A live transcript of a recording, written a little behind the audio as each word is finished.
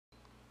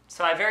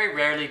So I very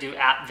rarely do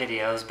app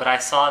videos, but I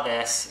saw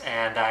this,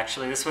 and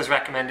actually this was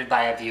recommended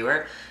by a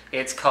viewer.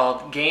 It's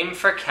called Game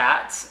for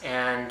Cats,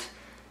 and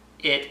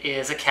it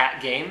is a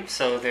cat game.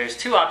 So there's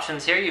two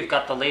options here. You've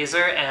got the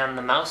laser and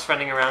the mouse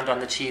running around on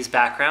the cheese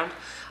background.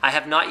 I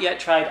have not yet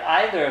tried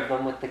either of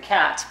them with the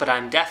cats, but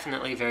I'm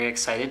definitely very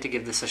excited to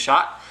give this a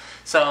shot.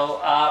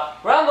 So,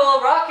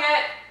 Rumble,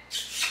 Rocket!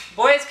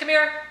 Boys, come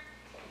here!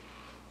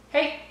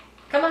 Hey,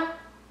 come on.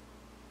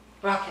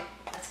 Rocket,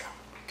 let's go.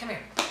 Come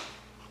here.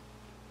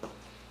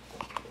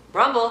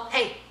 Rumble,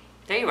 hey,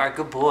 there you are,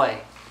 good boy.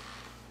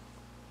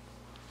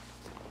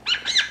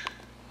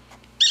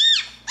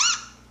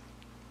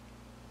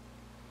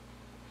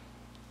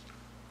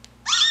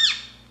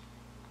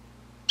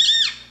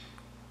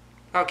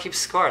 Oh, keep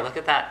score, look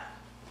at that.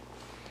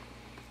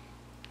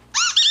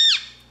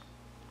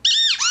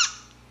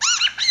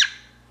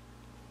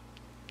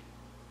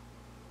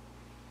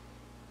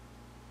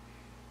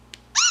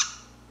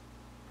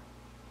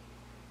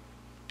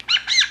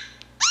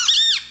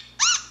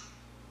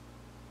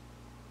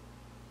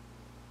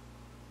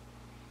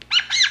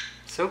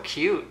 So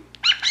cute.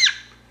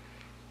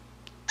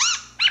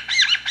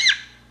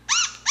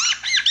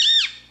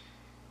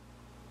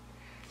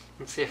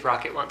 Let's see if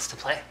Rocket wants to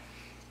play.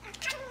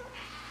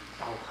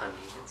 Oh, honey,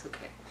 it's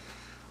okay.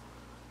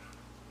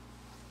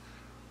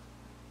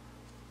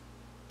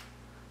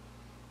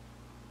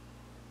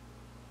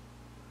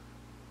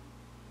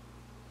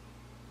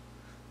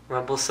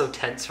 Rumble's so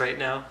tense right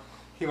now.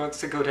 He wants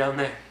to go down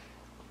there.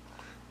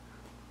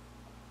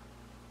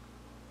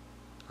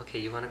 Okay,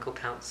 you want to go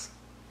pounce?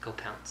 Go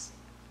pounce.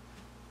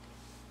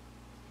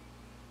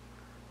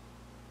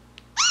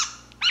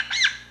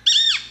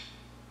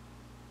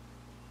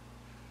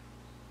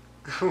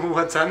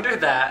 What's under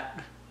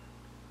that?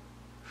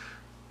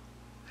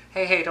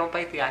 Hey, don't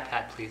bite the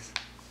iPad, please.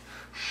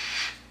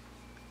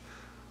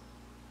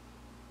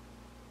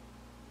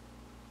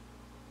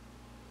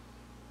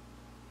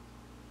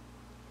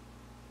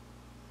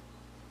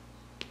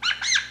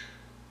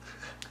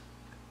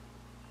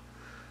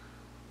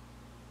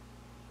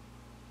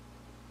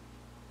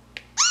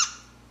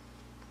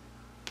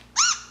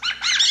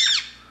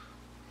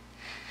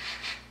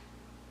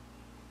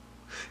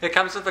 It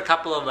comes with a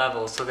couple of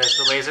levels. So there's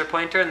the laser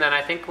pointer, and then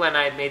I think when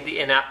I made the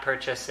in-app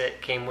purchase,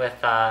 it came with,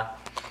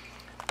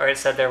 or it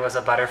said there was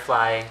a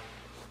butterfly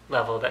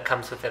level that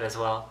comes with it as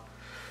well.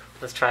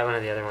 Let's try one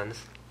of the other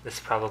ones. This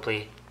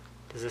probably,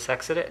 does this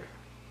exit it?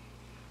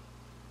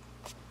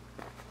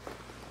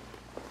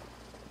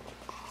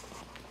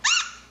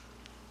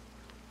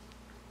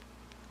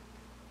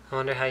 I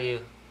wonder how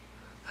you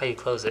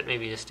close it.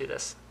 Maybe you just do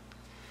this.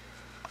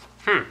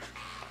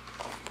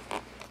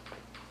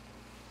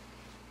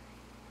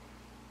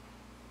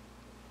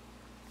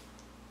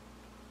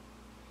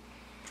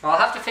 Well, I'll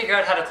have to figure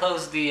out how to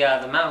close the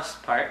mouse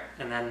part,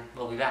 and then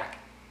we'll be back.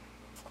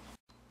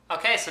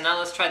 Okay, so now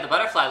let's try the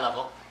butterfly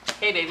level.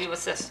 Hey baby,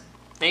 what's this?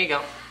 There you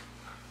go.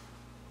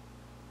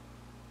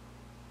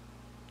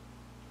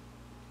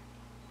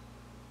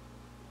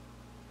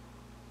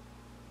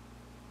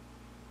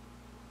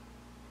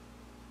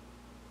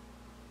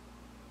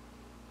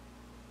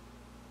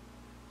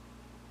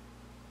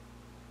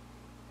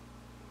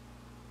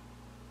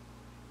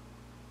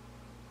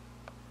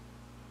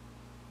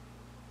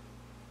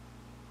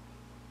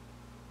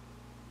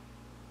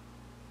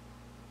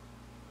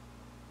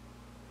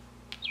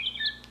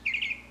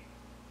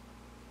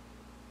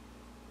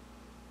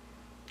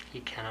 He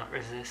cannot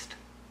resist.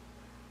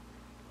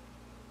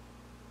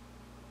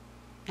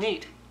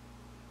 Neat.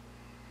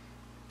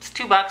 It's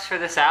 $2 for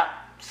this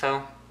app,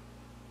 so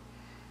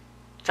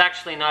it's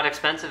actually not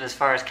expensive as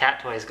far as cat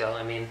toys go.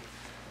 I mean,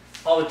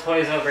 all the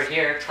toys over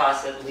here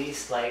cost at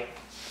least like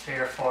 $3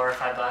 or $4 or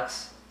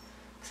 $5,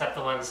 except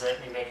the ones that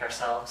we make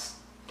ourselves.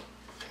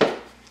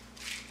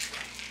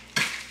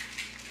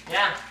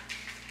 Yeah,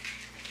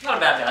 not a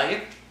bad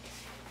value.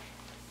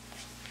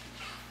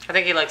 I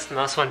think he likes the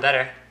mouse one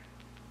better.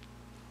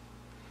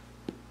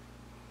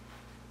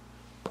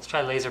 Let's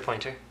try laser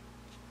pointer.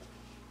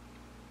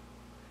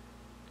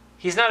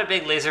 He's not a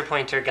big laser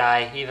pointer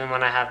guy, even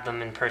when I have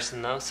them in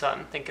person though, so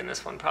I'm thinking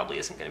this one probably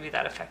isn't going to be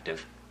that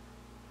effective.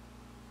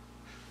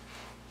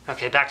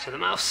 Okay, back to the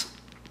mouse.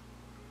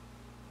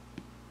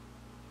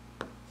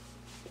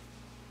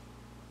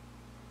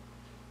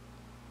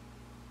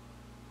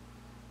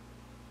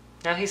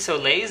 Now he's so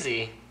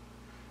lazy.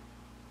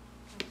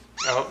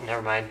 Oh,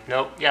 never mind.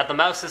 Nope. Yeah, the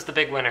mouse is the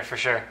big winner for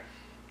sure.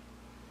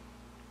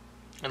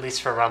 At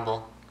least for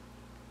Rumble.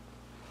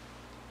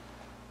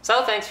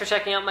 So thanks for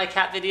checking out my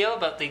cat video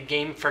about the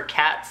Game for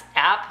Cats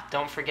app.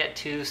 Don't forget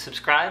to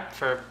subscribe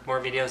for more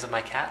videos of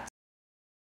my cats.